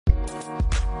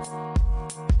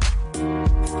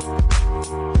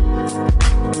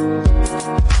All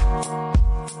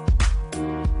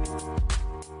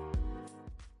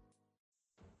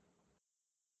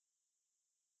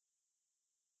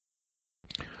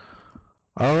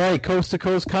right, Coast to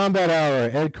Coast Combat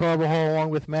Hour. Ed Carbajal along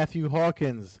with Matthew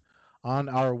Hawkins on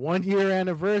our 1-year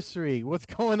anniversary. What's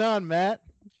going on, Matt?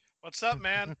 What's up,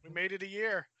 man? We made it a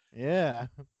year. Yeah.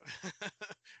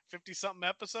 50-something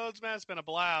episodes, man. It's been a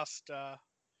blast.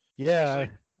 Yeah.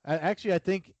 I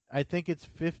think it's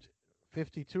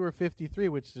 52 or 53,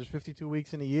 which there's 52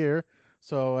 weeks in a year.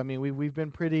 So I mean, we've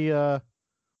been pretty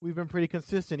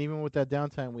consistent even with that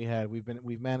downtime we had.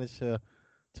 We've managed to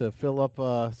fill up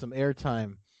some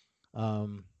airtime.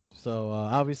 So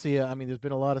obviously, I mean, there's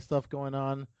been a lot of stuff going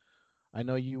on. I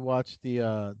know you watched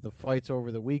the fights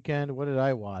over the weekend. What did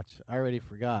I watch? I already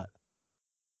forgot.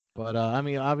 But I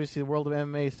mean, obviously, the world of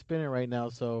MMA is spinning right now.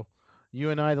 So you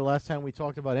and I, the last time we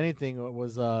talked about anything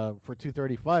was for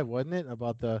 235, wasn't it?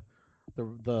 About the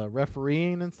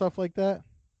refereeing and stuff like that.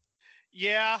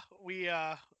 Yeah, we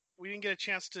didn't get a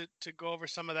chance to go over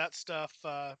some of that stuff.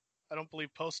 I don't believe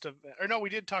we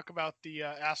did talk about the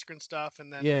Askren stuff,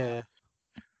 and then Yeah.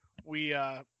 we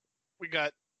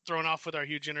got thrown off with our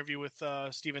huge interview with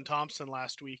Stephen Thompson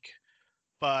last week.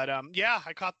 But yeah,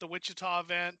 I caught the Wichita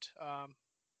event.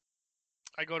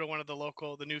 I go to one of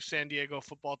the new San Diego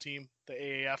football team, the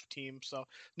AAF team. So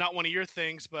not one of your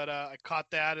things, but I caught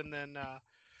that, and then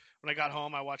when I got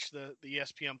home, I watched the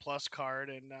ESPN Plus card,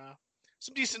 and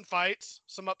some decent fights,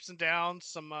 some ups and downs,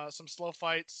 some slow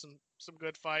fights, some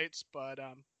good fights. But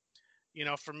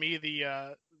for me,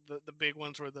 the big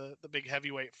ones were the big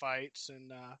heavyweight fights, and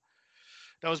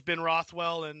that was Ben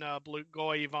Rothwell and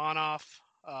Blagoy Ivanov.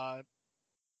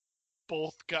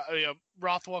 Both got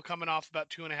Rothwell coming off about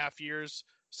 2.5 years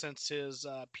since his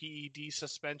PED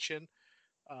suspension,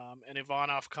 and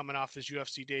Ivanov coming off his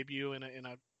UFC debut in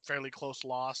a fairly close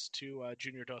loss to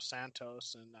Junior Dos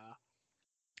Santos, and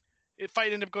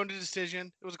fight ended up going to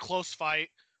decision. It was a close fight.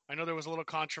 I know there was a little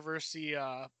controversy.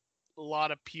 A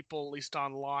lot of people, at least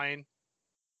online,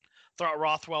 thought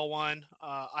Rothwell won.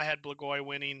 I had Blagoy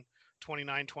winning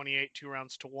 29-28,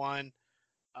 2-1.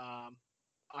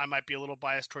 I might be a little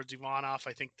biased towards Ivanov.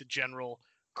 I think the general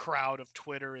crowd of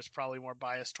Twitter is probably more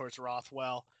biased towards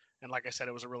Rothwell. And like I said,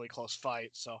 it was a really close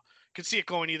fight. So could see it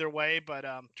going either way, but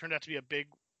turned out to be a big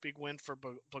win for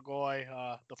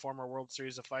Blagoy, the former World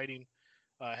Series of Fighting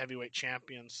heavyweight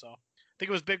champion. So I think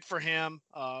it was big for him.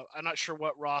 I'm not sure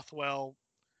what Rothwell,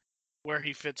 where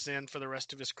he fits in for the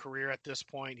rest of his career at this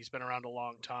point. He's been around a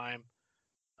long time.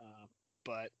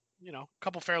 But, a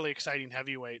couple fairly exciting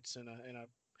heavyweights in a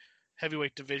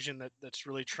heavyweight division that's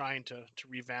really trying to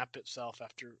revamp itself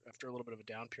after a little bit of a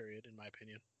down period, in my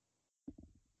opinion.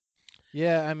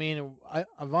 Yeah, I mean,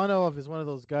 Ivanov is one of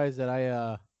those guys that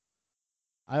I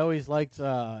always liked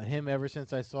him ever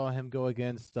since I saw him go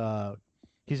against.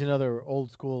 He's another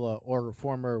old school or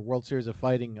former World Series of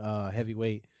Fighting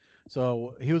heavyweight.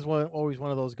 So he was always one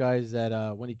of those guys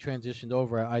that when he transitioned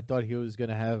over, I thought he was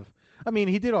going to have. I mean,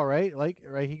 he did all right.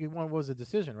 Right, he won was a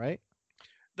decision, right?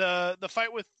 The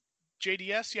fight with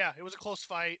JDS, yeah, it was a close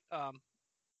fight. The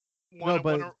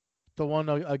one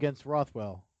against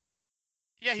Rothwell.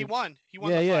 Yeah, he won. He won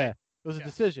the fight. Yeah, it was a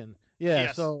decision. Yeah,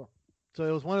 yes. So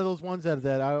it was one of those ones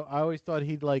that I always thought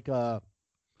he'd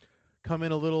come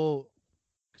in a little,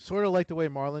 sort of like the way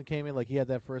Marlon came in. Like he had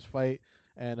that first fight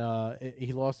and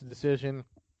he lost the decision.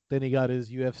 Then he got his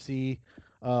UFC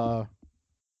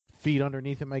feet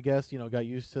underneath him, I guess. Got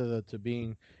used to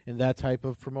being in that type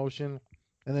of promotion,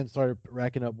 and then started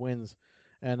racking up wins.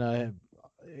 And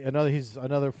he's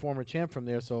another former champ from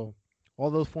there. So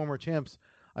all those former champs,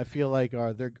 I feel like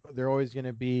they're always going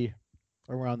to be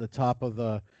around the top of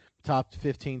the top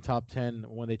 15, top 10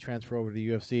 when they transfer over to the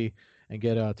UFC and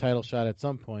get a title shot at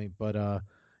some point. But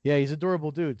yeah, he's a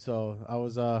durable dude. So I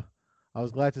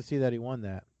was glad to see that he won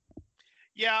that.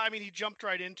 Yeah, I mean, he jumped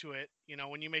right into it.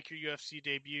 When you make your UFC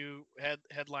debut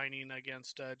headlining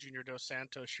against Junior Dos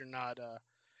Santos, you're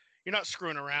not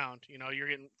screwing around. You're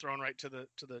getting thrown right to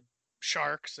the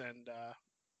sharks and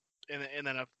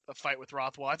then a fight with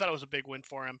Rothwell. I thought it was a big win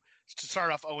for him. To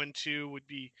start off 0-2 would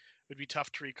be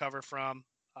tough to recover from.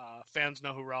 Fans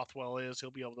know who Rothwell is. He'll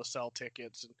be able to sell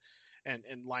tickets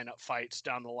and line up fights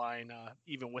down the line,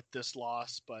 even with this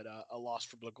loss. But a loss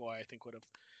for Blagoy, I think, would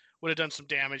have done some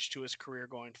damage to his career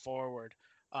going forward.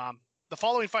 The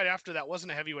following fight after that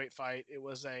wasn't a heavyweight fight. It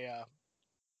was a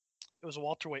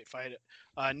welterweight fight.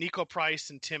 Nico Price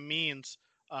and Tim Means.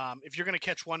 If you're going to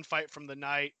catch one fight from the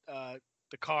night,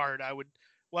 the card,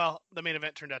 the main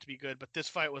event turned out to be good, but this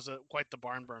fight was quite the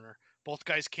barn burner. Both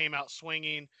guys came out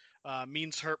swinging.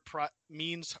 Means hurt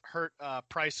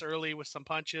Price early with some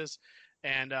punches,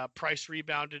 and Price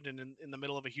rebounded and in the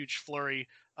middle of a huge flurry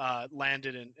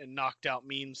landed and knocked out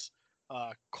Means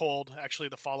cold. Actually,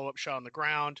 the follow-up shot on the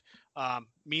ground.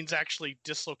 Means actually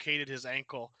dislocated his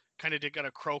ankle. Kind of did get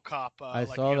a crow cop I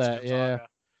like saw against that. Yeah. Gonzaga.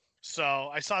 So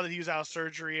I saw that he was out of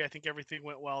surgery. I think everything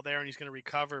went well there, and he's going to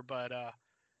recover. But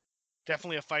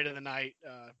definitely a fight of the night.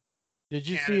 Did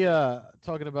you see? Canada.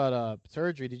 Talking about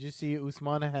surgery. Did you see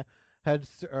Usman had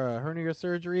hernia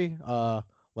surgery?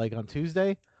 Like on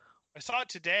Tuesday. I saw it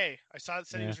today. I saw it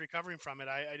said he Yeah. was recovering from it.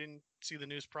 I didn't see the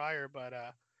news prior, but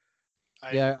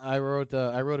Yeah, I wrote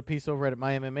a piece over at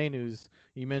My MMA News.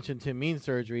 You mentioned Tim Means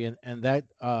surgery, and that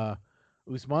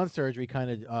Usman surgery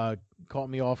kind of caught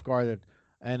me off guard.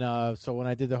 And so when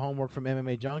I did the homework from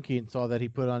MMA Junkie and saw that he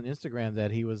put on Instagram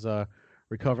that he was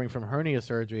recovering from hernia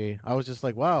surgery, I was just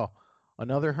like, wow,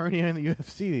 another hernia in the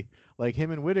UFC. Like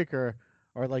him and Whitaker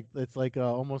are like it's like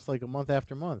almost like a month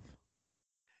after month.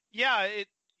 yeah,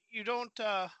 you don't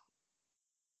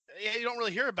you don't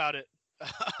really hear about it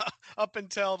up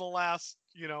until the last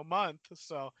month.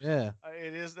 So Yeah.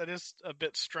 that is a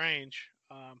bit strange.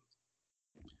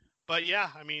 But yeah,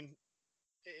 I mean,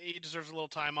 he deserves a little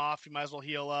time off. He might as well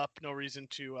heal up. No reason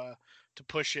to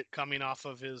push it coming off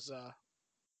of his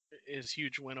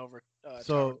huge win over Tyron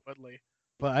So, Woodley.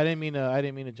 but I didn't mean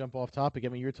to jump off topic. I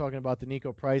mean, you're talking about the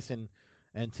Nico Price and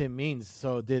Tim Means.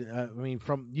 So did I mean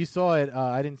from you saw it?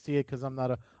 I didn't see it because I'm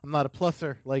not a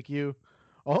pluser like you.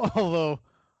 Although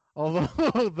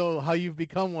though how you've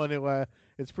become one,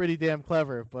 it's pretty damn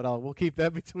clever. But we'll keep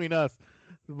that between us.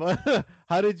 But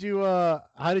how did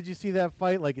you see that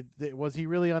fight? Like, was he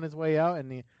really on his way out,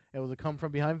 and it was a come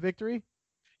from behind victory?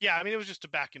 Yeah, I mean, it was just a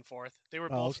back and forth. They were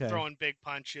Oh, both okay. throwing big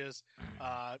punches,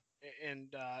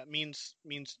 and Means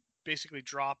basically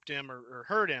dropped him or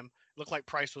hurt him. It looked like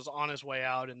Price was on his way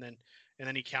out, and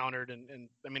then he countered, and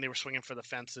I mean, they were swinging for the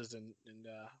fences, and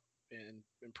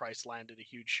Price landed a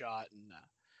huge shot,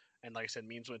 and like I said,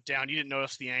 Means went down. You didn't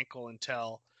notice the ankle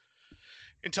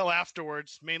until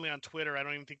afterwards, mainly on Twitter. I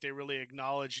don't even think they really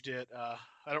acknowledged it. I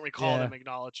don't recall Yeah. them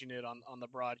acknowledging it on the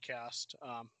broadcast.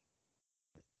 Yeah,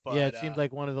 But it seemed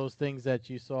like one of those things that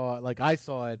you saw, like I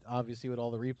saw it, obviously with all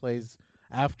the replays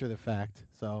after the fact.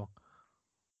 So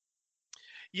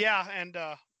yeah, and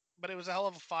but it was a hell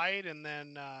of a fight, and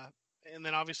then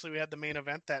obviously we had the main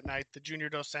event that night, the Junior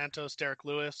Dos Santos Derek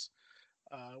Lewis,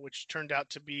 which turned out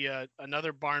to be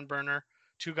another barn burner.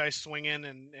 Two guys swinging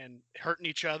and hurting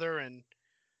each other, and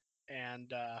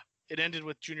it ended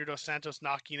with Junior Dos Santos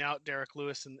knocking out Derek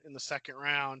Lewis in the second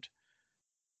round.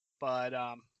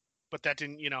 But that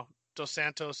didn't, Dos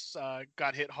Santos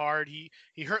got hit hard.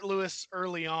 He hurt Lewis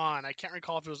early on. I can't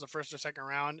recall if it was the first or second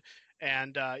round,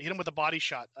 and hit him with a body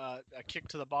shot, a kick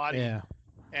to the body, yeah,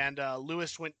 and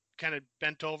Lewis went kind of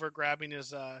bent over, grabbing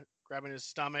his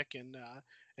stomach, and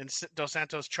Dos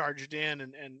Santos charged in,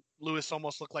 and Lewis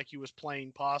almost looked like he was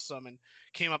playing possum and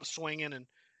came up swinging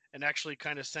and actually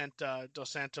kind of sent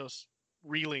Dos Santos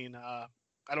reeling.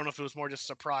 I don't know if it was more just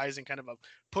surprise and kind of a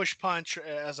push punch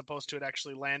as opposed to it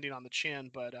actually landing on the chin,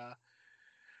 but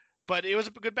it was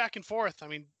a good back and forth. I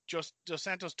mean, Dos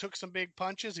Santos took some big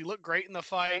punches. He looked great in the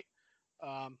fight.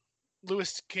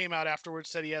 Lewis came out afterwards,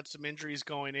 said he had some injuries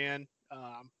going in.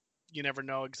 You never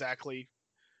know exactly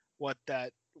what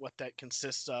that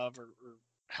consists of or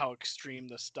how extreme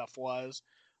this stuff was.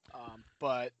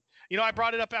 But I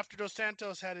brought it up after Dos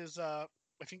Santos had his I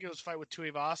think it was fight with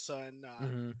Tuivasa, and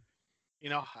hmm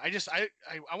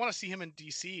I want to see him in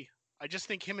DC. I just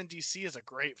think him in DC is a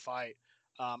great fight.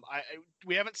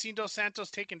 We haven't seen Dos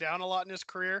Santos taken down a lot in his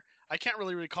career. I can't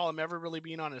really recall him ever really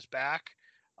being on his back.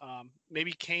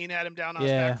 Maybe Kane had him down on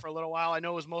his back yeah, for a little while. I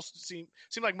know it was seemed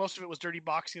like most of it was dirty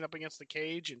boxing up against the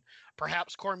cage, and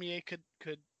perhaps Cormier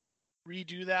could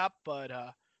redo that, but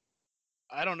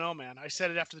I don't know, man. I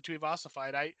said it after the Tuivasa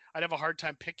fight. I'd have a hard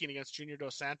time picking against Junior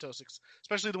Dos Santos,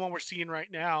 especially the one we're seeing right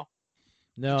now.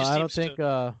 He no, just seems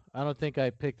to. I don't think I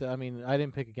picked. I mean, I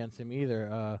didn't pick against him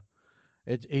either.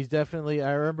 He's definitely.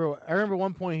 I remember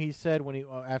one point he said when he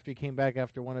after he came back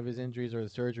after one of his injuries or the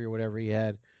surgery or whatever he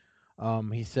had.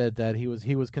 He said that he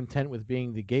was content with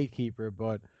being the gatekeeper,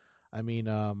 but I mean,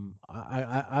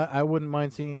 I wouldn't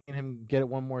mind seeing him get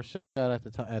one more shot at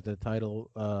at the title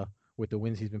with the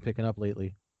wins he's been picking up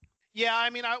lately. Yeah, I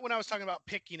mean, when I was talking about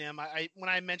picking him, when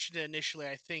I mentioned it initially,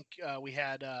 I think we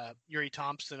had Yuri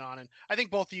Thompson on, and I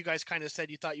think both of you guys kind of said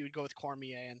you thought you would go with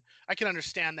Cormier, and I can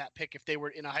understand that pick if they were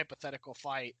in a hypothetical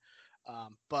fight.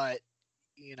 But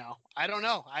I don't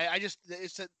know. I just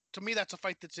to me that's a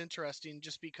fight that's interesting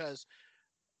just because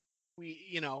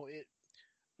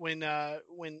when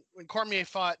Cormier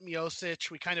fought Miocic,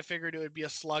 we kind of figured it would be a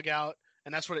slug out,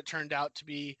 and that's what it turned out to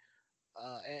be.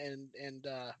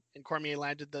 and Cormier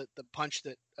landed the punch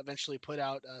that eventually put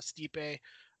out Stipe.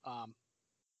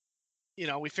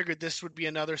 We figured this would be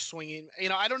another swinging.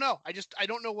 I don't know. I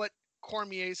don't know what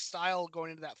Cormier's style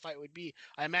going into that fight would be.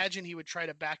 I imagine he would try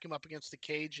to back him up against the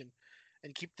cage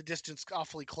and keep the distance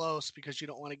awfully close because you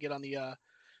don't want to get on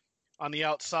the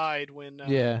outside when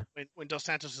Dos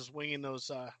Santos is winging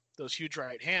those huge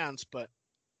right hands. But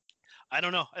I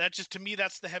don't know. That just, to me,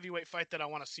 that's the heavyweight fight that I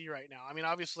want to see right now. I mean,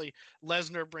 obviously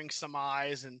Lesnar brings some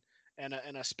eyes and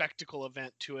a spectacle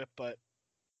event to it, but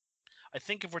I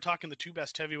think if we're talking the two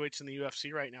best heavyweights in the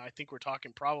UFC right now, I think we're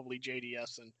talking probably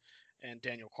JDS and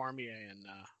Daniel Cormier. And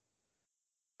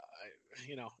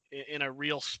in a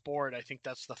real sport, I think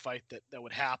that's the fight that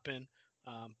would happen.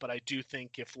 But I do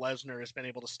think if Lesnar has been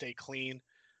able to stay clean,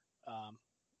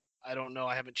 I don't know.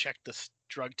 I haven't checked this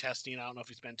drug testing. I don't know if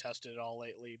he's been tested at all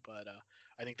lately, but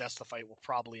I think that's the fight we'll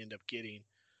probably end up getting.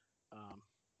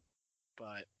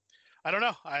 But I don't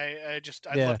know. I'd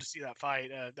love to see that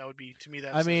fight. That would be, to me,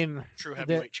 that's a true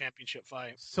heavyweight championship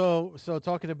fight. So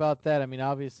talking about that, I mean,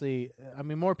 obviously,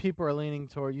 more people are leaning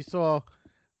toward. You saw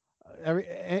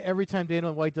every time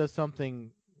Dana White does something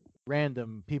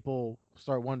random, people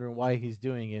start wondering why he's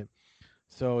doing it.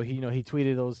 So he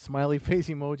tweeted those smiley face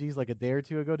emojis like a day or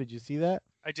two ago. Did you see that?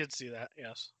 I did see that.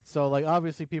 Yes. So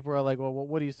obviously people are like, well,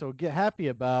 what are you so happy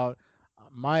about?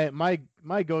 My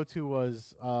go-to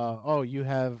was, you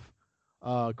have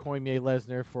Cormier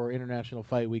Lesnar for International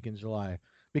Fight Week in July,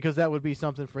 because that would be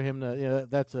something for him to.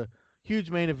 That's a huge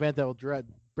main event that will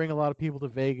bring a lot of people to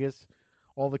Vegas.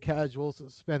 All the casuals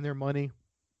spend their money.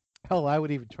 Hell, I would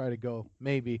even try to go,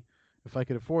 maybe, if I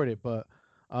could afford it. But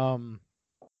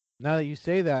now that you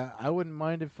say that, I wouldn't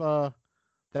mind if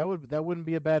that wouldn't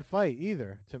be a bad fight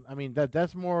either.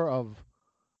 That's more of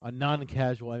a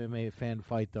non-casual MMA fan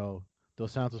fight though.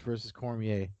 Dos Santos versus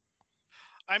Cormier.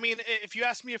 I mean, if you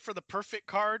ask me for the perfect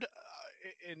card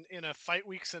in a fight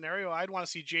week scenario, I'd want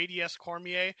to see JDS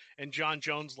Cormier and John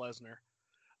Jones Lesnar.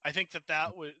 I think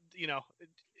that would,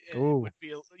 it would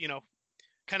be,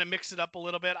 kind of mix it up a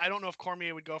little bit. I don't know if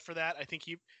Cormier would go for that. I think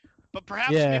but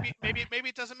perhaps maybe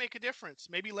it doesn't make a difference.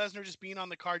 Maybe Lesnar just being on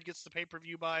the card gets the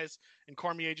pay-per-view buys, and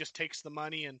Cormier just takes the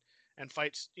money and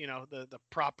fights, the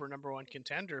proper number one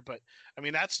contender. But I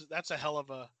mean, that's a hell of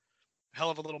a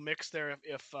little mix there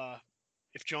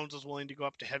if Jones is willing to go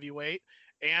up to heavyweight,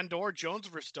 or Jones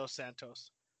versus Dos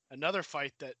Santos, another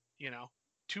fight that,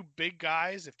 two big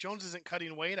guys. If Jones isn't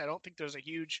cutting weight, I don't think there's a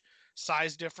huge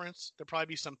size difference. There'll probably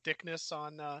be some thickness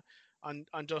on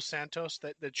Dos Santos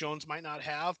that Jones might not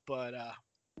have, but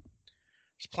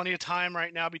there's plenty of time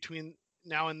right now between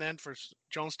now and then for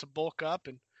Jones to bulk up,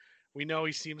 and we know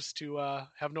he seems to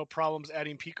have no problems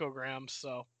adding picograms.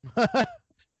 So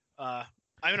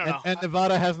I don't know. And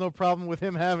Nevada has no problem with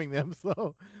him having them.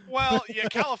 So well, yeah,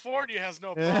 California has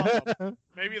no problem.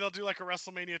 Maybe they'll do like a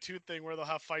WrestleMania 2 thing where they'll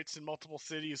have fights in multiple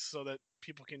cities so that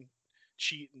people can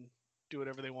cheat and do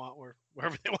whatever they want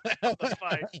wherever they want to have the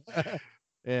fight.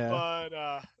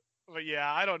 Yeah. But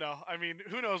yeah, I don't know. I mean,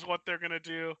 who knows what they're gonna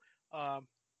do?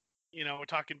 We're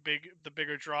talking the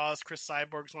bigger draws. Chris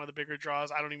Cyborg's one of the bigger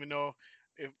draws. I don't even know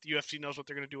if the UFC knows what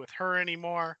they're gonna do with her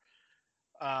anymore.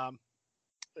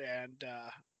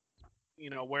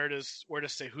 Where does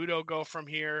Cejudo go from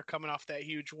here, coming off that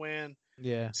huge win?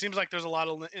 Yeah. It seems like there's a lot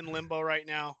in limbo right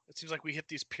now. It seems like we hit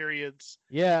these periods.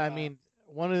 Yeah, I mean,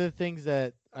 one of the things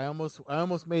that I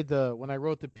almost made when I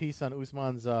wrote the piece on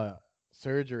Usman's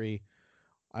surgery,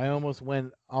 I almost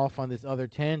went off on this other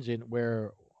tangent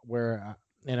where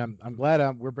and I'm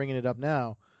glad we're bringing it up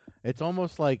now. It's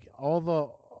almost like all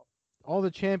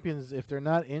the champions, if they're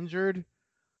not injured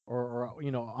or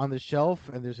on the shelf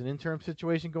and there's an interim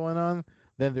situation going on,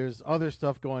 then there's other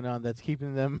stuff going on that's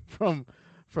keeping them from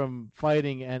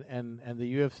fighting, and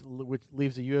the UFC, which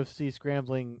leaves the UFC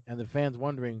scrambling and the fans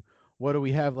wondering, what do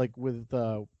we have, like with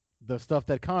the stuff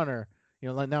that Conor,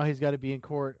 like now he's got to be in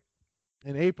court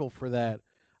in April for that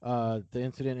the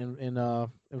incident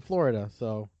in Florida.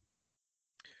 So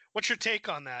what's your take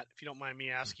on that, if you don't mind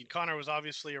me asking? Conor was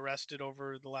obviously arrested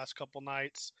over the last couple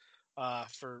nights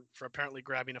for apparently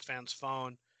grabbing a fan's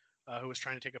phone who was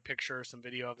trying to take a picture or some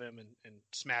video of him and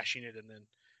smashing it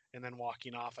and then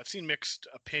walking off. I've seen mixed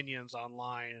opinions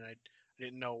online, and I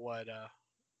didn't know what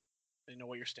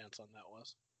your stance on that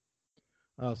was.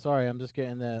 Oh, sorry, I'm just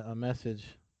getting a message.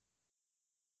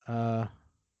 What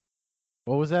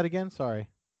was that again? Sorry.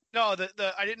 No,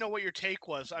 I didn't know what your take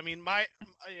was. I mean,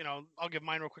 I'll give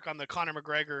mine real quick on the Conor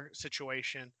McGregor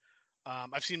situation.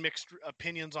 I've seen mixed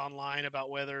opinions online about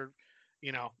whether,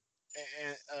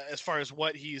 as far as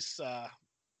what he's,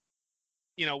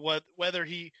 whether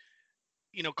he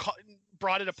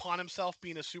brought it upon himself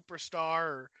being a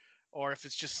superstar, or if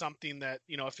it's just something that,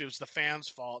 if it was the fans'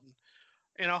 fault.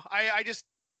 And,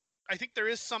 I think there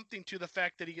is something to the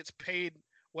fact that he gets paid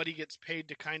what he gets paid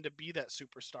to kind of be that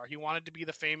superstar. He wanted to be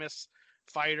the famous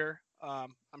fighter.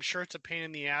 I'm sure it's a pain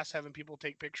in the ass having people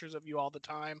take pictures of you all the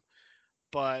time,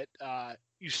 but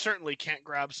you certainly can't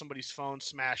grab somebody's phone,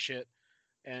 smash it,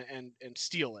 and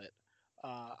steal it.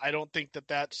 I don't think that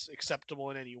that's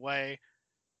acceptable in any way.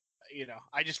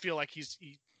 I just feel like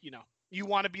you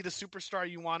want to be the superstar,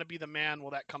 you want to be the man.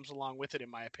 Well, that comes along with it, in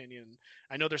my opinion.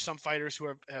 I know there's some fighters who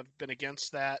have been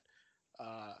against that.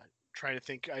 Trying to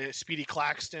think, Speedy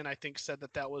Claxton, I think, said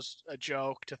that was a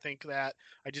joke to think that.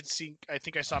 I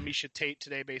think I saw Misha Tate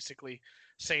today basically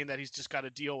saying that he's just got to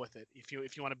deal with it. If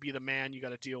you want to be the man, you got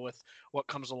to deal with what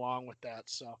comes along with that.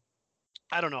 So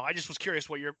I don't know. I just was curious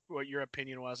what your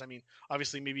opinion was. I mean,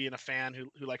 obviously, me being a fan who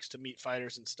likes to meet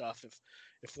fighters and stuff.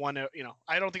 If one,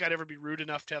 I don't think I'd ever be rude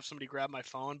enough to have somebody grab my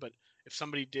phone, but if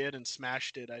somebody did and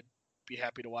smashed it, I'd be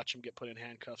happy to watch them get put in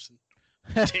handcuffs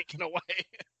and taken away.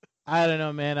 I don't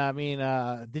know, man. I mean,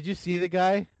 did you see the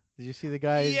guy? Did you see the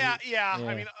guy? Yeah.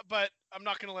 I mean, but I'm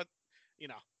not gonna let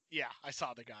Yeah, I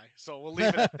saw the guy, so we'll leave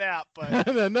it at that. But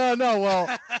no.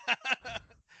 Well,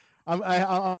 I'm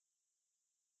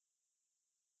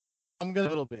gonna a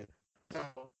little bit.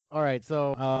 All right,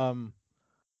 so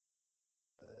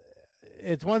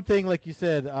it's one thing, like you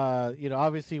said,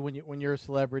 obviously when you're a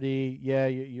celebrity, yeah,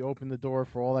 you open the door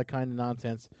for all that kind of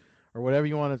nonsense, or whatever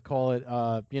you want to call it.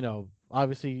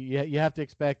 Obviously you have to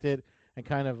expect it and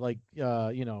kind of like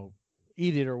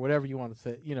eat it or whatever you want to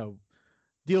say.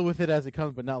 Deal with it as it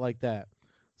comes, but not like that.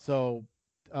 So,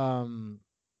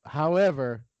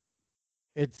 however,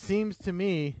 it seems to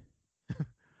me,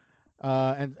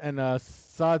 and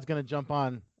Saad's gonna jump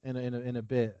on in a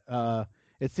bit.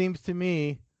 It seems to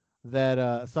me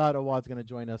that Saad Awad's going to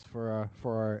join us for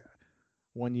our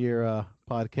 1 year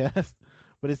podcast.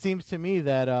 But it seems to me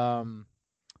that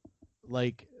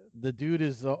like the dude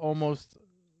is almost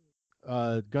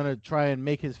going to try and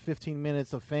make his 15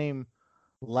 minutes of fame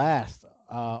last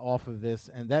off of this,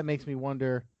 and that makes me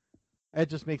wonder. It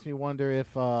just makes me wonder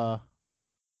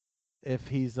if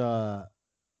he's sorry,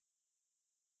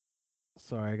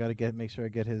 I got to make sure I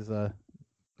get his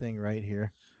thing right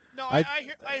here. No, I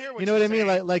hear what you know what I saying.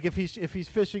 mean. Like if he's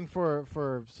fishing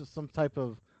for some type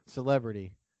of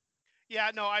celebrity. Yeah,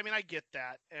 no, I mean I get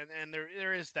that, and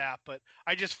there is that, but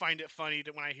I just find it funny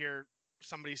that when I hear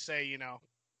somebody say,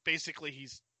 basically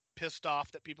he's pissed off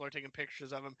that people are taking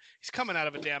pictures of him. He's coming out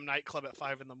of a damn nightclub at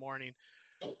 5 a.m.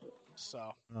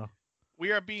 So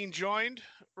we are being joined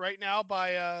right now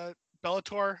by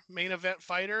Bellator main event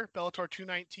fighter, Bellator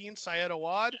 219, Syed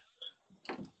Awad.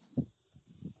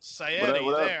 Syed, are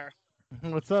you there?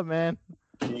 What's up, man?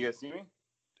 Can you guys see me?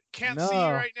 Can't see you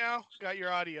right now. Got your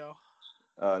audio.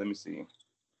 Let me see.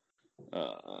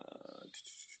 Let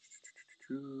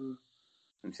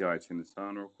me see how I turn this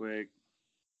on real quick.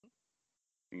 I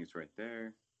think it's right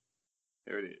there.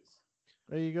 There it is.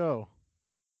 There you go.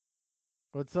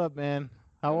 What's up, man?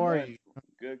 How are you?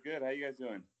 Good. How you guys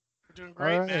doing? We're doing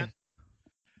great, right, man.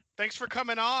 Thanks for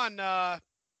coming on.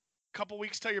 Couple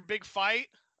weeks till your big fight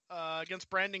against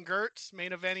Brandon Gertz,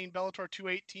 main eventing Bellator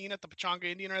 218 at the Pechanga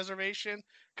Indian Reservation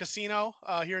Casino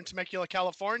here in Temecula,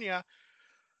 California.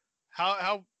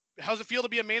 How's it feel to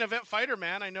be a main event fighter,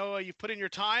 man? I know you've put in your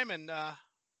time, and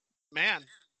man,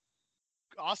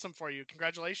 awesome for you.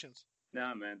 Congratulations.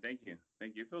 Nah, man, thank you.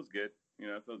 It feels good.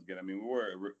 It feels good. I mean, we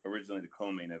were originally the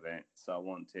co-main event, so I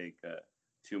won't take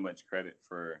too much credit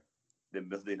for them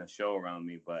building a show around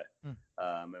me. But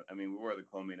I mean, we were the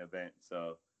co-main event,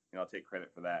 so I'll take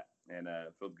credit for that. And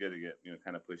it feels good to get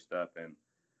kind of pushed up and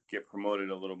get promoted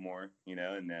a little more,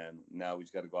 and then now we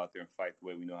just got to go out there and fight the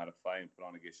way we know how to fight and put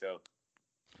on a good show.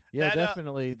 Yeah,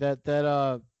 definitely.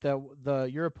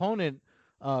 Your opponent,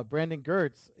 Brandon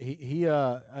Gertz, he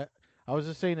I was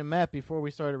just saying to Matt before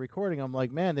we started recording, I'm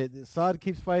like, man, Saad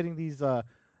keeps fighting these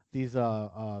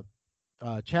title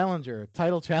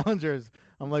challengers.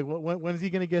 I'm like, when is he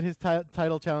going to get his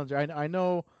title challenger? I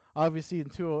know, obviously, in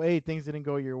 208, things didn't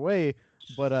go your way,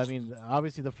 but, I mean,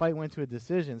 obviously the fight went to a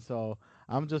decision, so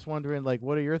I'm just wondering, like,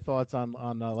 what are your thoughts on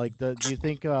do you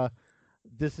think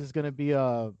this is going to be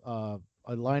a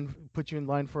line, put you in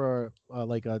line for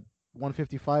like a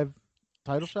 155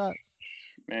 title shot?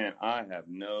 Man, I have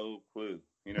no clue.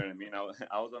 You know what I mean? I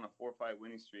was on a 4-fight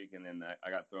winning streak, and then I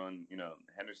got thrown.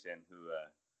 Henderson, who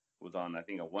was on, I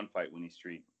think, a 1-fight winning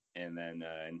streak, and then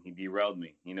and he derailed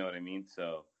me. You know what I mean?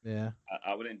 So yeah,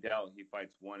 I wouldn't doubt he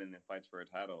fights one and then fights for a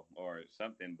title or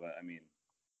something. But I mean,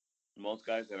 most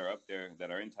guys that are up there that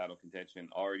are in title contention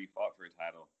already fought for a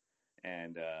title,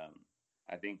 And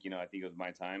I think I think it was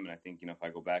my time, and I think if I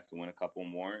go back to win a couple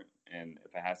more, and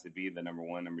if it has to be the number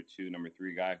 1, number 2, number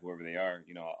 3 guy, whoever they are,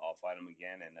 I'll fight them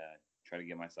again and try to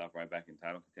get myself right back in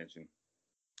title contention.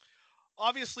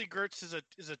 Obviously, Gertz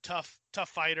is a tough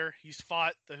fighter. He's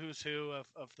fought the who's who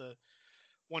of the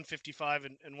 155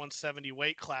 and 170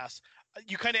 weight class.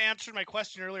 You kind of answered my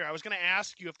question earlier. I was going to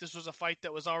ask you if this was a fight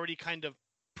that was already kind of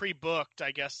pre-booked,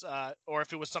 I guess, or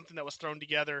if it was something that was thrown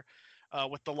together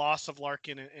with the loss of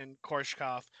Larkin and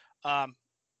Koreshkov. I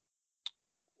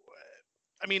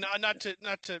mean, not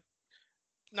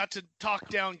to talk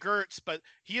down Gertz, but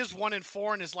he is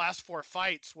 1-4 in his last 4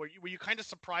 fights. Were you kind of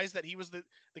surprised that he was the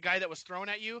guy that was thrown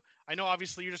at you? I know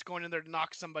obviously you're just going in there to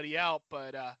knock somebody out,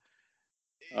 but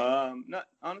not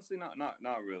honestly,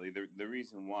 not really. The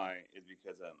reason why is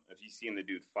because if you've seen the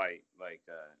dude fight, like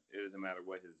it doesn't matter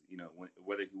what his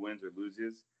whether he wins or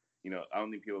loses. I don't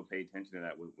think people pay attention to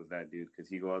that with that dude, because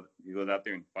he goes out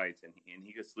there and fights, and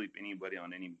he could sleep anybody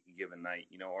on any given night,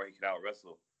 or he could out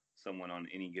wrestle someone on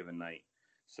any given night.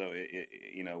 So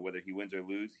whether he wins or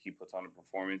loses, he puts on a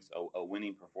performance, a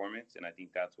winning performance, and I think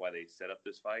that's why they set up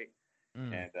this fight.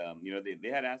 And they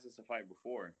had asked us to fight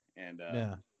before, and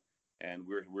and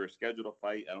we're scheduled to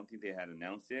fight. I don't think they had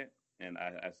announced it, and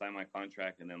I signed my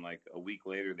contract, and then like a week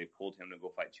later they pulled him to go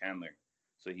fight Chandler.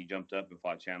 So he jumped up and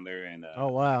fought Chandler, and oh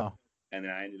wow! And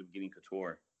then I ended up getting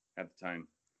Couture at the time.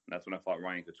 And that's when I fought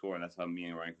Ryan Couture, and that's how me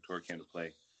and Ryan Couture came to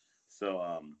play.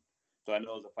 So so I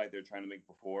know it was a fight they were trying to make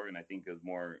before, and I think it was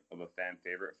more of a fan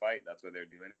favorite fight. That's what they're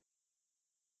doing.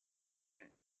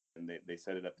 And they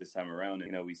set it up this time around.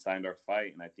 And, we signed our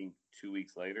fight, and I think 2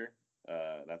 weeks later,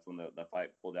 that's when the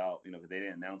fight pulled out. Because they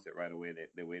didn't announce it right away.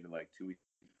 They waited like 2 weeks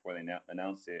before they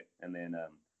announced it, and then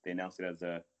they announced it as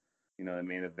the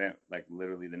main event, like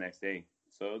literally the next day.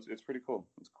 So it's pretty cool.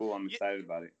 It's cool. I'm excited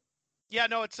about it. Yeah,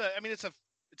 no, it's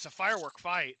a firework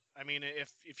fight. I mean,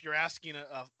 if you're asking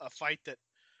a fight that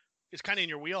is kind of in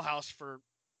your wheelhouse for,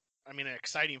 an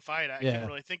exciting fight, I can't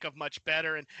really think of much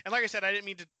better. And like I said, I didn't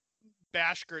mean to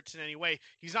bash Gertz in any way.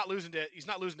 He's not losing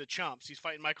to chumps. He's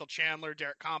fighting Michael Chandler,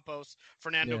 Derek Campos,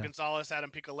 Fernando Gonzalez, Adam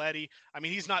Picoletti. I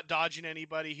mean, he's not dodging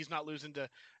anybody. He's not losing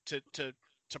to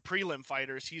prelim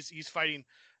fighters. He's fighting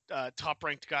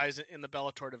top-ranked guys in the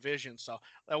Bellator division. So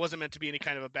that wasn't meant to be any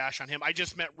kind of a bash on him. I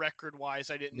just meant record-wise.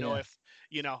 I didn't know if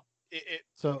it.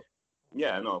 So.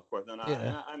 Yeah, no, of course. No,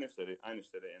 I understood it.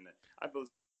 And I feel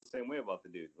the same way about the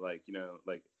dude. Like,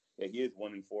 he is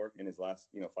 1-4 in his last,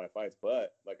 5 fights.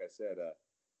 But like I said,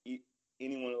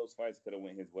 any one of those fights could have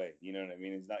went his way. You know what I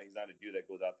mean? He's not a dude that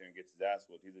goes out there and gets his ass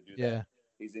whooped. He's a dude that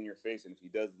he's in your face, and if he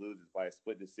does lose, it's by a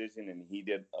split decision, and he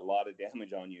did a lot of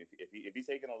damage on you. If he's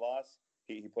taking a loss,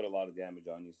 he put a lot of damage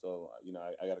on you. So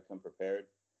I got to come prepared.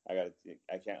 I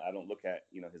don't look at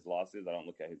his losses. I don't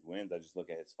look at his wins. I just look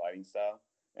at his fighting style.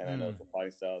 And I know it's a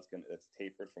fighting style that's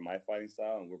tapered from my fighting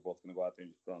style, and we're both going to go out there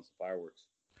and just put on some fireworks.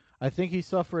 I think he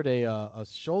suffered a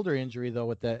shoulder injury though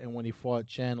with that, and when he fought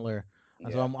Chandler.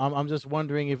 Yeah. So I'm just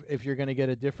wondering if you're going to get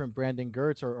a different Brandon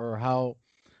Gertz or how.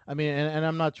 I mean, and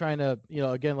I'm not trying to,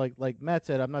 again, like Matt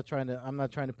said, I'm not trying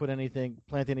to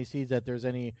plant any seeds that there's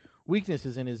any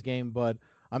weaknesses in his game, but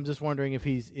I'm just wondering if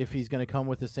he's going to come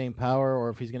with the same power, or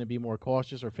if he's going to be more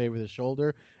cautious or favor the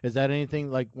shoulder. Is that anything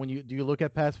like do you look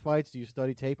at past fights? Do you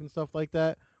study tape and stuff like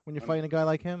that when you're fighting a guy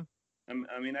like him?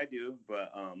 I mean, I do,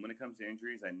 but when it comes to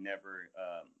injuries, I never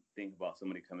think about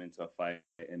somebody coming into a fight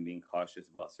and being cautious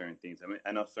about certain things. I mean,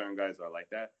 I know certain guys are like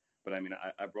that, but I mean,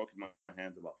 I broke my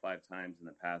hands about 5 times in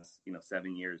the past,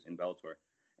 7 years in Bellator,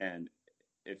 and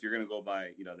if you're going to go by,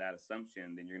 that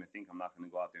assumption, then you're going to think I'm not going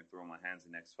to go out there and throw my hands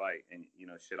the next fight. And,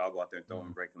 I'll go out there and throw them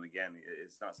and break them again.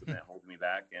 It's not something that holds me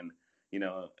back. And,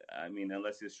 I mean,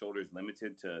 unless his shoulder is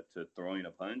limited to throwing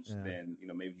a punch, then,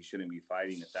 maybe he shouldn't be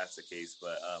fighting if that's the case.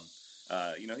 But,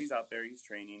 he's out there, he's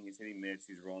training, he's hitting mitts,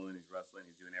 he's rolling, he's wrestling,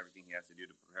 he's doing everything he has to do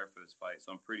to prepare for this fight.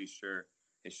 So I'm pretty sure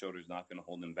his shoulder's not going to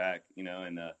hold him back,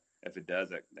 and if it does,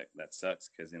 that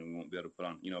sucks, because then we won't be able to put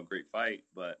on, a great fight.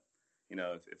 But,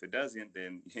 if it doesn't,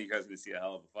 then you guys are going to see a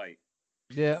hell of a fight.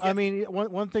 Yeah, I mean,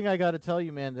 one thing I got to tell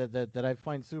you, man, that I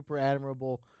find super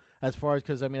admirable, as far as,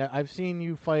 because I mean, I've seen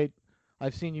you fight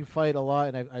a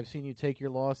lot, and I've seen you take your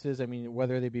losses. I mean,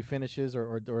 whether they be finishes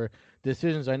or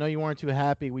decisions. I know you weren't too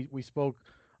happy. We spoke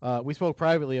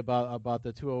privately about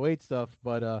the 208 stuff,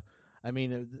 but I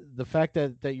mean, the fact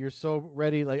that you're so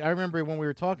ready. Like, I remember when we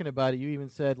were talking about it, you even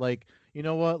said, like, you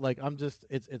know what, like,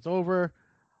 it's over.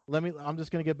 I'm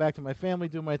just going to get back to my family,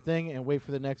 do my thing, and wait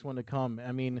for the next one to come.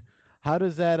 I mean, how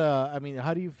does that,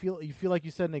 how do you feel? You feel like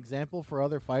you set an example for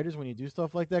other fighters when you do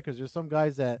stuff like that? Because there's some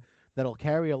guys that'll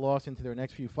carry a loss into their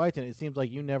next few fights, and it seems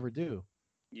like you never do.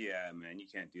 Yeah, man, you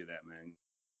can't do that, man.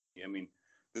 I mean,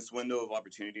 this window of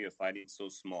opportunity of fighting is so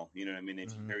small. You know what I mean?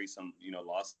 If you carry some,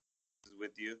 losses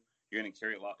with you, you're going to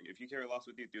carry a lot. If you carry a loss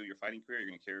with you through your fighting career, you're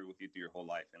going to carry it with you through your whole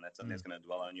life, and that's something that's going to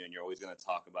dwell on you, and you're always going to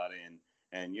talk about it,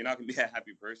 and you're not going to be a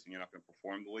happy person. You're not going to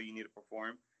perform the way you need to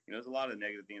perform. There's a lot of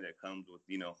negative things that comes with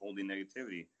holding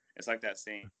negativity. It's like that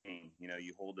saying,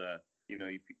 you hold a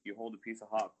you hold a piece of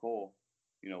hot coal,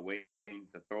 waiting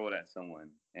to throw it at someone,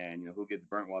 and who gets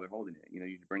burnt while they're holding it?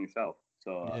 You burn yourself.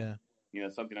 So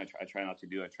something I try not to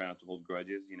do. I try not to hold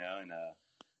grudges,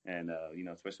 and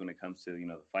especially when it comes to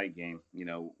the fight game,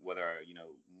 whether I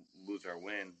lose or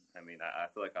win. I mean, I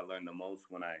feel like I learn the most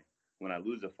when I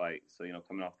lose a fight. So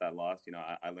coming off that loss,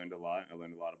 I learned a lot. I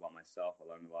learned a lot about myself.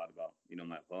 I learned a lot about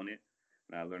my opponent,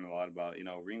 and I learned a lot about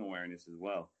ring awareness as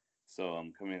well. So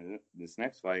coming into this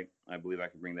next fight, I believe I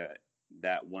can bring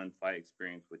that one fight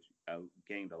experience, which I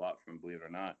gained a lot from, believe it or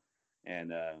not,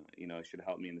 and it should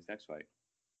help me in this next fight.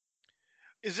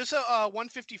 Is this a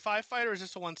 155 fight or is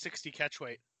this a 160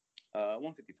 catchweight?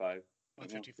 155.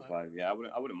 155. Yeah,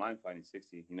 I wouldn't mind fighting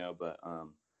 60, but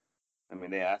I mean,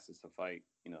 they asked us to fight,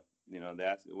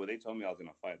 they told me I was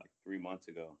gonna fight like 3 months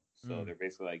ago. So they're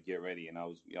basically like, get ready, and I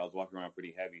was walking around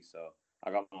pretty heavy, so I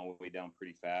got my way down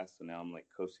pretty fast. So now I'm like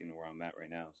coasting to where I'm at right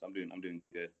now. So I'm doing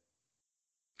good.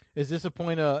 Is this a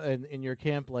point in your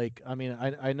camp? Like, I mean,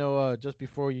 I know just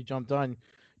before you jumped on,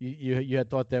 you had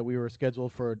thought that we were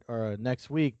scheduled for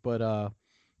next week, but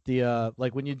the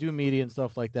like when you do media and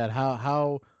stuff like that,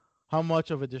 how much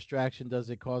of a distraction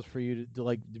does it cause for you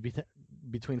to be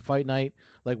between fight night?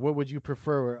 Like, what would you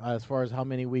prefer as far as how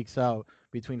many weeks out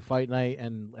between fight night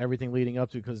and everything leading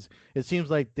up to? Because it seems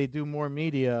like they do more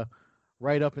media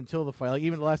right up until the fight. Like,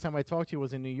 even the last time I talked to you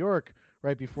was in New York,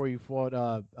 right before you fought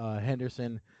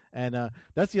Henderson. And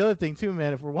that's the other thing too,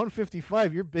 man. If we're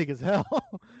 155, you're big as hell.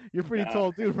 You're pretty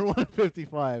tall dude for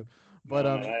 155. But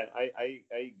no, man, I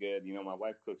eat good. My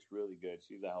wife cooks really good.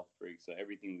 She's a health freak, so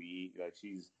everything we eat, like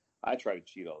I try to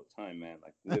cheat all the time, man.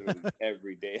 Like literally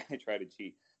every day I try to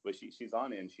cheat. But she's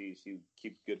on it, and she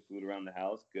keeps good food around the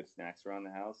house, good snacks around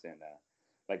the house, and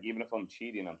like even if I'm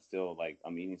cheating, I'm still like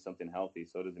I'm eating something healthy,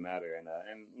 so it doesn't matter. And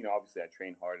obviously I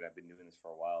train hard, and I've been doing this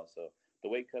for a while, so the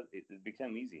weight cut it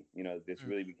became easy. This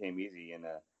really became easy. And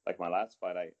like my last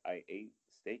fight, I ate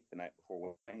steak the night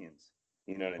before weigh-ins.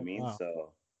 You know what I mean? Wow.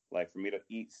 So like for me to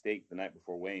eat steak the night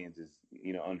before weigh-ins is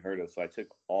unheard of. So I took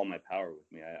all my power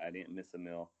with me. I didn't miss a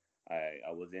meal.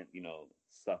 I wasn't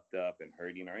sucked up and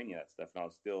hurting or any of that stuff. And I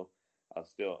was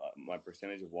still my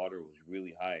percentage of water was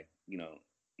really high.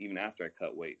 Even after I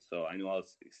cut weight. So I knew I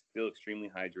was still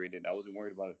extremely hydrated. I wasn't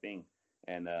worried about a thing.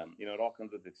 And it all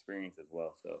comes with experience as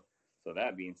well. So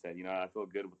that being said, I feel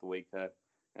good with the weight cut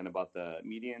and about the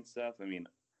media and stuff. I mean,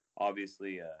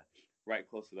 obviously, right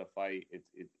close to the fight,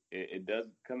 it does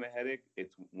come a headache.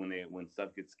 It's when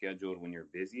stuff gets scheduled when you're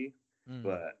busy,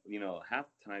 but half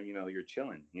the time, you're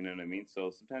chilling. You know what I mean? So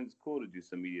sometimes it's cool to do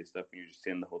some media stuff and you're just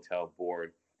sitting in the hotel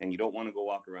bored and you don't want to go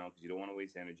walk around because you don't want to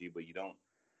waste energy, but you don't.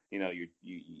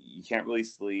 You can't really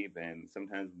sleep, and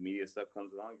sometimes media stuff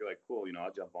comes along. You're like, cool,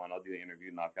 I'll jump on, I'll do the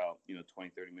interview, knock out 20,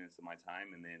 30 minutes of my time,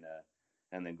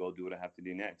 and then go do what I have to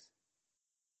do next.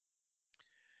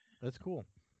 That's cool.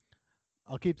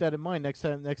 I'll keep that in mind next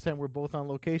time we're both on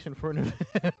location for an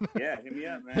event. Yeah, hit me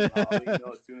up, man. I'll let you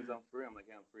know as soon as I'm free. I'm like,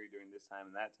 I'm free during this time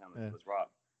and that time. Let's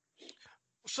rock.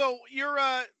 So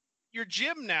your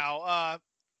gym now.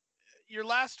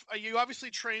 You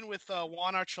obviously train with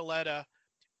Juan Archuleta.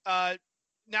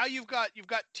 Now you've got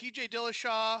TJ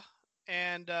Dillashaw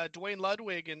and Dwayne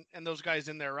Ludwig and those guys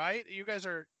in there, right? You guys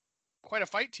are quite a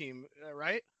fight team,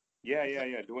 right? Yeah.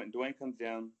 Dwayne comes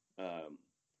down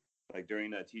like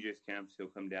during TJ's camps. He'll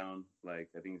come down like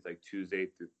I think it's like Tuesday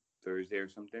through Thursday or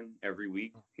something every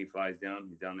week. He flies down.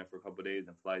 He's down there for a couple of days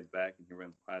and flies back, and he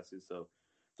runs classes. So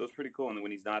it's pretty cool. And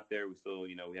when he's not there, we still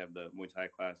we have the Muay Thai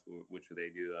class, which they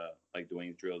do like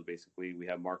Dwayne's drills. Basically, we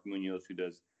have Mark Munoz who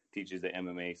teaches the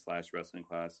MMA/wrestling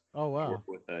class. Oh wow! I work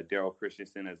with Daryl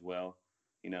Christensen as well,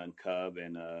 and Cub,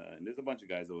 and there's a bunch of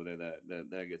guys over there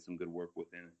that I get some good work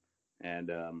within, and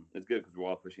it's good because we're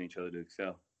all pushing each other to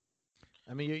excel.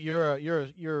 I mean, you're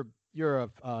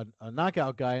a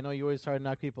knockout guy. I know you always try to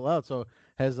knock people out. So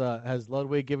has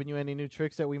Ludwig given you any new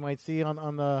tricks that we might see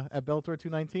on the at Bellator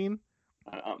 219?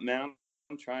 Man,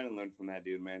 I'm trying to learn from that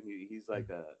dude, man. He's like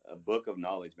a book of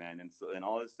knowledge, man, and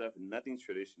all this stuff. Nothing's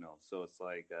traditional, so it's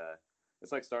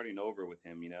like starting over with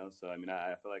him, So I mean,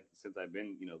 I feel like since I've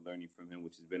been learning from him,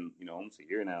 which has been almost a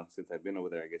year now since I've been over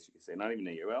there. I guess you could say not even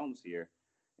a year, well, almost a year.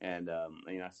 And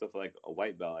I still feel like a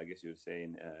white belt, I guess you would say,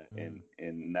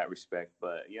 in that respect.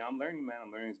 But I'm learning, man.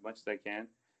 I'm learning as much as I can.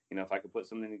 if I could put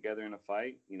something together in a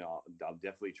fight, I'll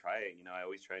definitely try it. I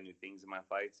always try new things in my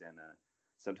fights, and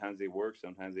sometimes they work,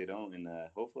 sometimes they don't, and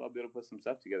hopefully I'll be able to put some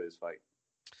stuff together this fight.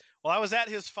 Well, I was at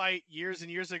his fight years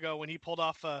and years ago when he pulled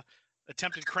off a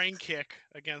attempted crane kick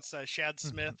against Shad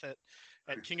Smith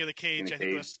at King of the Cage. I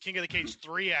think it was King of the Cage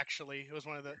 3, actually. It was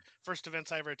one of the first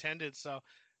events I ever attended. So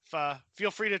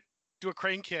feel free to do a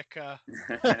crane kick at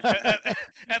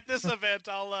this event.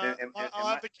 I'll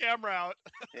have the camera out.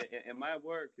 It might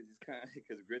work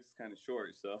because Grit's kind of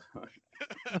short. So.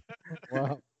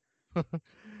 Wow.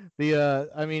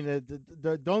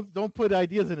 Don't put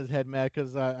ideas in his head, Matt,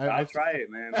 because I'll try it,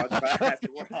 man. I'll try it.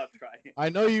 I'll try it. I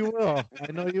know you will.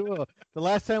 The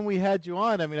last time we had you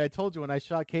on, I told you when I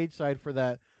shot cage side for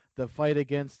the fight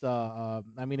against it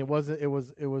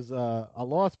was a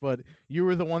loss, but you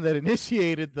were the one that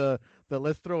initiated the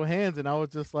let's throw hands, and I was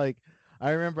just like,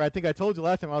 I remember, I think I told you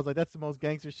last time, I was like, that's the most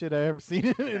gangster shit I ever seen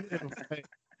in a fight.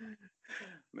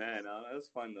 Man, that was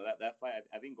fun though. That fight,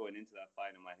 I think going into that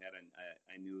fight in my head,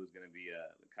 I knew it was gonna be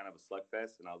kind of a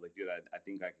slugfest, and I was like, dude, I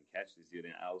think I can catch this dude.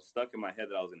 And I was stuck in my head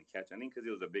that I was gonna catch. I think because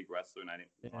he was a big wrestler, and I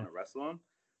didn't want to wrestle him,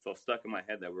 so I was stuck in my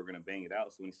head that we were gonna bang it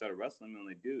out. So when he started wrestling, I'm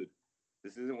like, dude,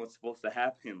 this isn't what's supposed to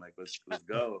happen. Like, let's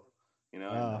go.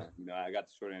 I got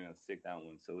the short end of the stick that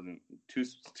one, so it wasn't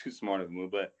too smart of a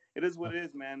move. But it is what it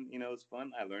is, man. It's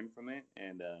fun. I learned from it,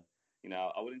 and I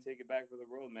wouldn't take it back for the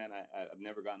world, man. I've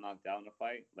never got knocked out in a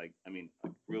fight.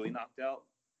 Really knocked out,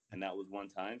 and that was one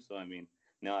time. So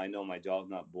now I know my jaw's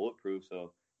not bulletproof,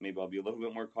 so maybe I'll be a little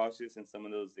bit more cautious in some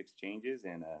of those exchanges.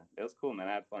 And it was cool, man.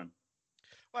 I had fun.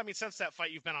 Well, since that fight,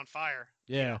 you've been on fire.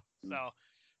 Yeah.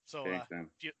 So Thanks,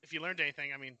 if you learned anything,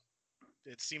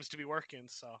 it seems to be working.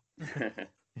 So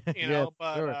The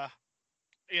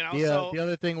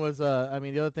other thing was,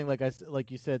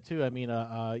 like you said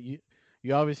too.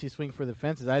 You obviously swing for the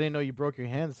fences. I didn't know you broke your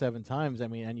hand 7 times.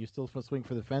 And you still swing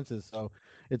for the fences. So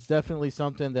it's definitely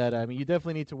something that you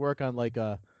definitely need to work on,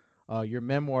 your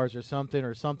memoirs or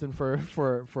something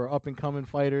for up and coming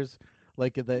fighters.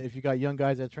 If you got young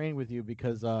guys that train with you,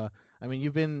 because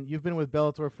you've been with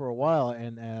Bellator for a while,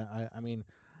 and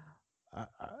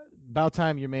about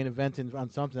time you're main eventing on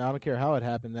something. I don't care how it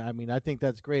happened. I think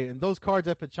that's great. And those cards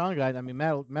at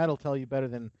Pechanga, Matt will tell you better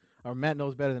than, or Matt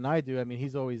knows better than I do.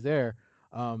 He's always there.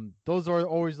 Those are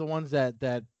always the ones that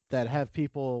have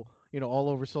people, all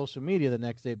over social media the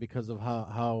next day because of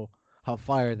how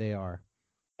fire they are.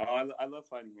 Oh, I love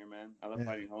fighting here, man. I love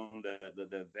fighting home. The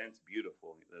event's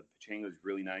beautiful. The Pechanga is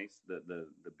really nice. The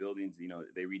buildings,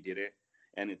 they redid it,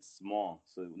 and it's small.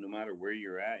 So no matter where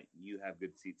you're at, you have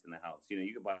good seats in the house.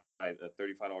 You can buy a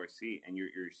 $35 seat, and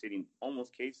you're sitting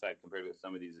almost cage side compared to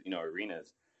some of these,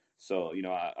 arenas. So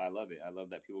I love it. I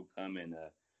love that people come and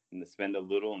spend a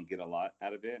little and get a lot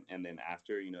out of it, and then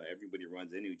after, everybody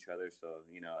runs into each other. So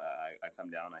I come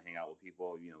down, I hang out with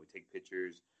people. We take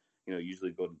pictures.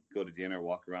 Usually go to dinner,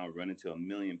 walk around, run into a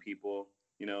million people.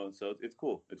 So it's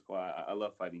cool. It's cool. I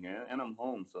love fighting here, and I'm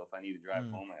home. So if I need to drive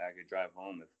home, I could drive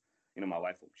home. If my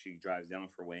wife, she drives down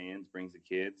for weigh-ins, brings the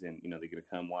kids, and they're gonna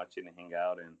come watch it and hang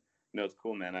out, and it's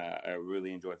cool, man. I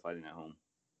really enjoy fighting at home.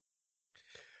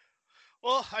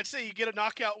 Well, I'd say you get a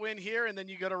knockout win here, and then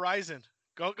you go to Rizin.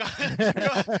 Go.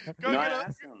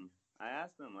 I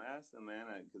asked them, man,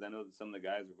 because I know that some of the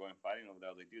guys were going fighting over there.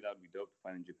 I was like, dude, that would be dope to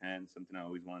fight in Japan. Something I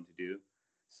always wanted to do.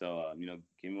 So,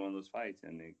 give me one of those fights,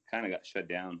 and they kind of got shut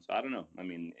down. So I don't know.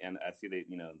 And I see they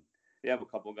have a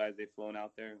couple guys they've flown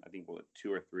out there. I think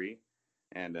 2 or 3.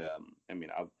 And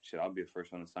I'll be the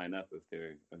first one to sign up if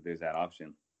there's that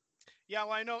option. Yeah,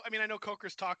 well, I know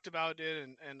Coker's talked about it,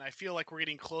 and I feel like we're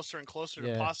getting closer and closer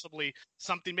to possibly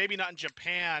something, maybe not in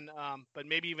Japan, but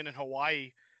maybe even in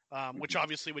Hawaii, which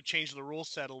obviously would change the rule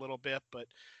set a little bit. But,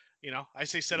 I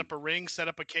say set up a ring, set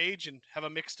up a cage, and have a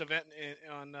mixed event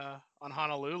on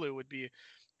Honolulu would be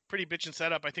pretty bitchin'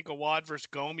 setup. I think a Awad versus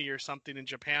Gomi or something in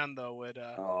Japan, though, would...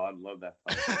 Oh, I'd love that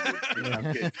fight.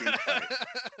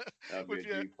 That'd be a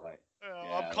dream fight.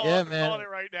 I'm calling it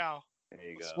right now. There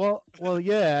you go. Well,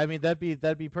 yeah.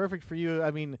 That'd be perfect for you.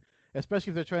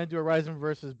 Especially if they're trying to do a Rizin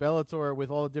versus Bellator with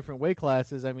all the different weight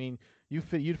classes. You'd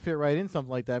fit right in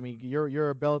something like that. You're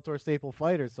a Bellator staple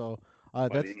fighter, so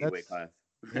that's weight class.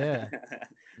 Yeah,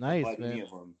 nice, man.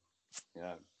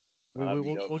 Yeah,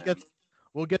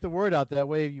 we'll get the word out that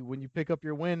way. When you pick up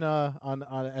your win on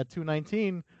at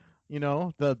 219,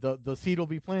 the seed will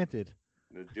be planted.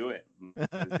 Let's do it,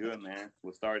 man.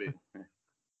 We'll start it.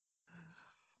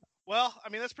 Well,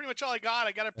 that's pretty much all I got.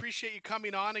 I got to appreciate you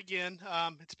coming on again.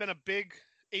 It's been a big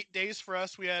 8 days for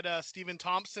us. We had Stephen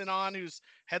Thompson on, who's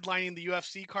headlining the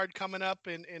UFC card coming up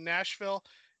in Nashville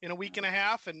in a week and a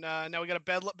half. And now we got a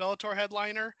Bellator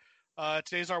headliner.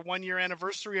 Today's our 1-year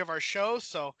anniversary of our show,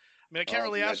 so I mean I can't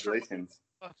really ask for.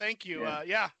 Thank you.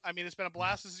 Yeah. I mean it's been a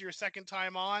blast. This is your second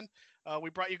time on. We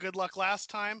brought you good luck last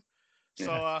time,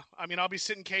 so I mean I'll be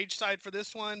sitting cage side for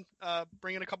this one,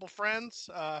 bringing a couple friends.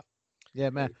 Yeah,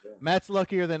 Matt's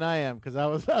luckier than I am because I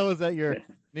was at your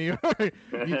New York.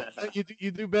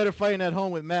 You do better fighting at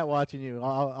home with Matt watching you.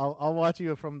 I'll watch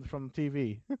you from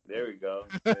TV. There we go.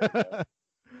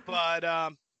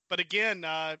 But again,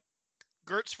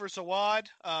 Gertz versus Awad,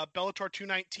 Bellator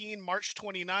 219, March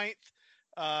 29th,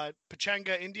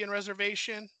 Pechanga Indian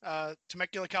Reservation,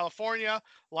 Temecula, California,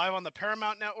 live on the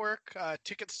Paramount Network.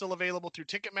 Tickets still available through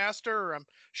Ticketmaster. I'm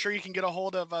sure you can get a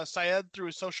hold of Syed through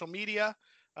his social media.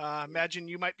 Imagine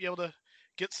you might be able to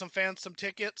get some fans some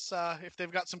tickets if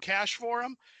they've got some cash for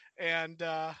them. And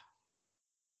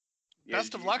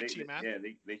best of luck to you, man. Yeah,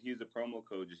 they use the promo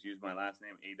code. Just use my last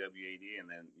name, AWAD, and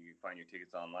then you find your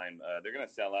tickets online. They're going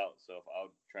to sell out, so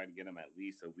I'll try to get them at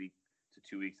least a week to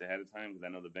 2 weeks ahead of time because I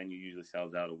know the venue usually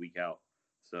sells out a week out.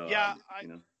 So yeah,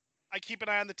 I keep an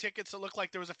eye on the tickets. It looked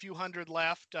like there was a few hundred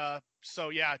left. So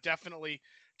yeah, definitely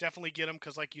get them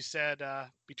because, like you said,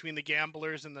 between the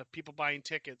gamblers and the people buying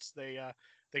tickets,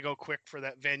 they go quick for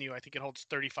that venue. I think it holds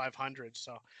 3,500.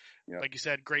 So, like you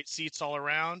said, great seats all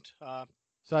around.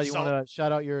 So you want to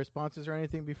shout out your sponsors or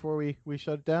anything before we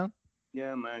shut it down?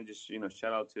 Yeah, man. Just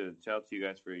shout out to you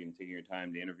guys for taking your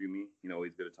time to interview me.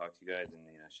 Always good to talk to you guys, and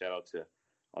shout out to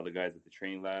all the guys at the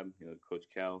training lab. Coach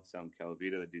Cal, Sam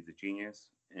Calavita, that dude's a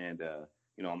genius, and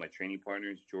all my training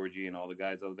partners, Georgie, and all the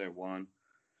guys over there, Juan,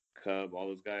 Cub, all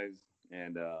those guys,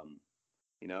 and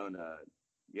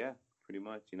yeah, pretty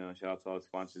much. Shout out to all the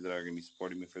sponsors that are going to be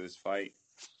supporting me for this fight.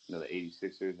 The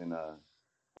 86ers and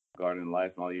Garden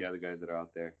Life and all the other guys that are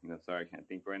out there. Sorry, I can't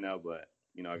think right now, but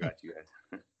I got you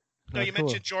guys. No, you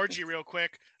mentioned Georgie real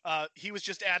quick. He was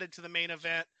just added to the main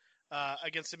event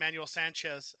against Emmanuel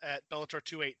Sanchez at Bellator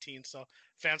 218. So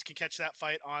fans can catch that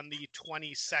fight on the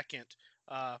 22nd,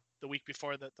 the week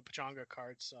before the Pechanga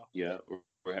card. So yeah,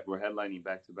 we're headlining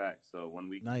back to back. So 1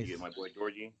 week nice. You get my boy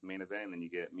Georgie main event, and then you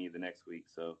get me the next week.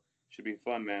 So should be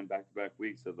fun, man. Back to back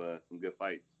weeks of some good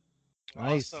fights.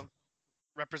 Nice. Awesome.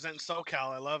 Representing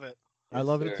SoCal, I love it. I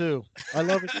love it too.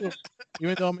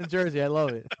 Even though I'm in Jersey, I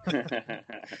love it.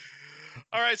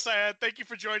 All right, Syed. Thank you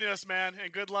for joining us, man,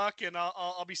 and good luck. And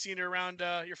I'll be seeing you around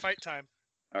your fight time.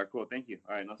 All right, cool. Thank you.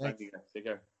 All right, nice talking to you guys. Take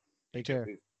care. Take care.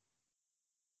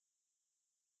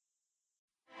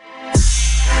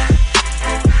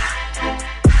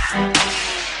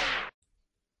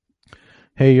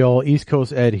 Hey, y'all. East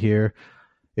Coast Ed here.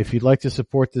 If you'd like to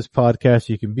support this podcast,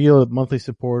 you can be a monthly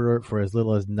supporter for as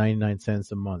little as 99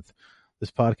 cents a month. This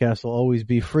podcast will always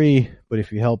be free, but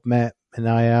if you help Matt and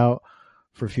I out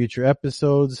for future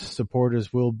episodes,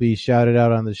 supporters will be shouted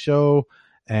out on the show,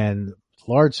 and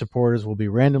large supporters will be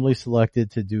randomly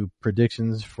selected to do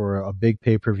predictions for a big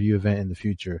pay-per-view event in the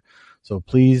future. So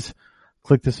please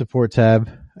click the support tab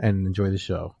and enjoy the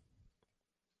show.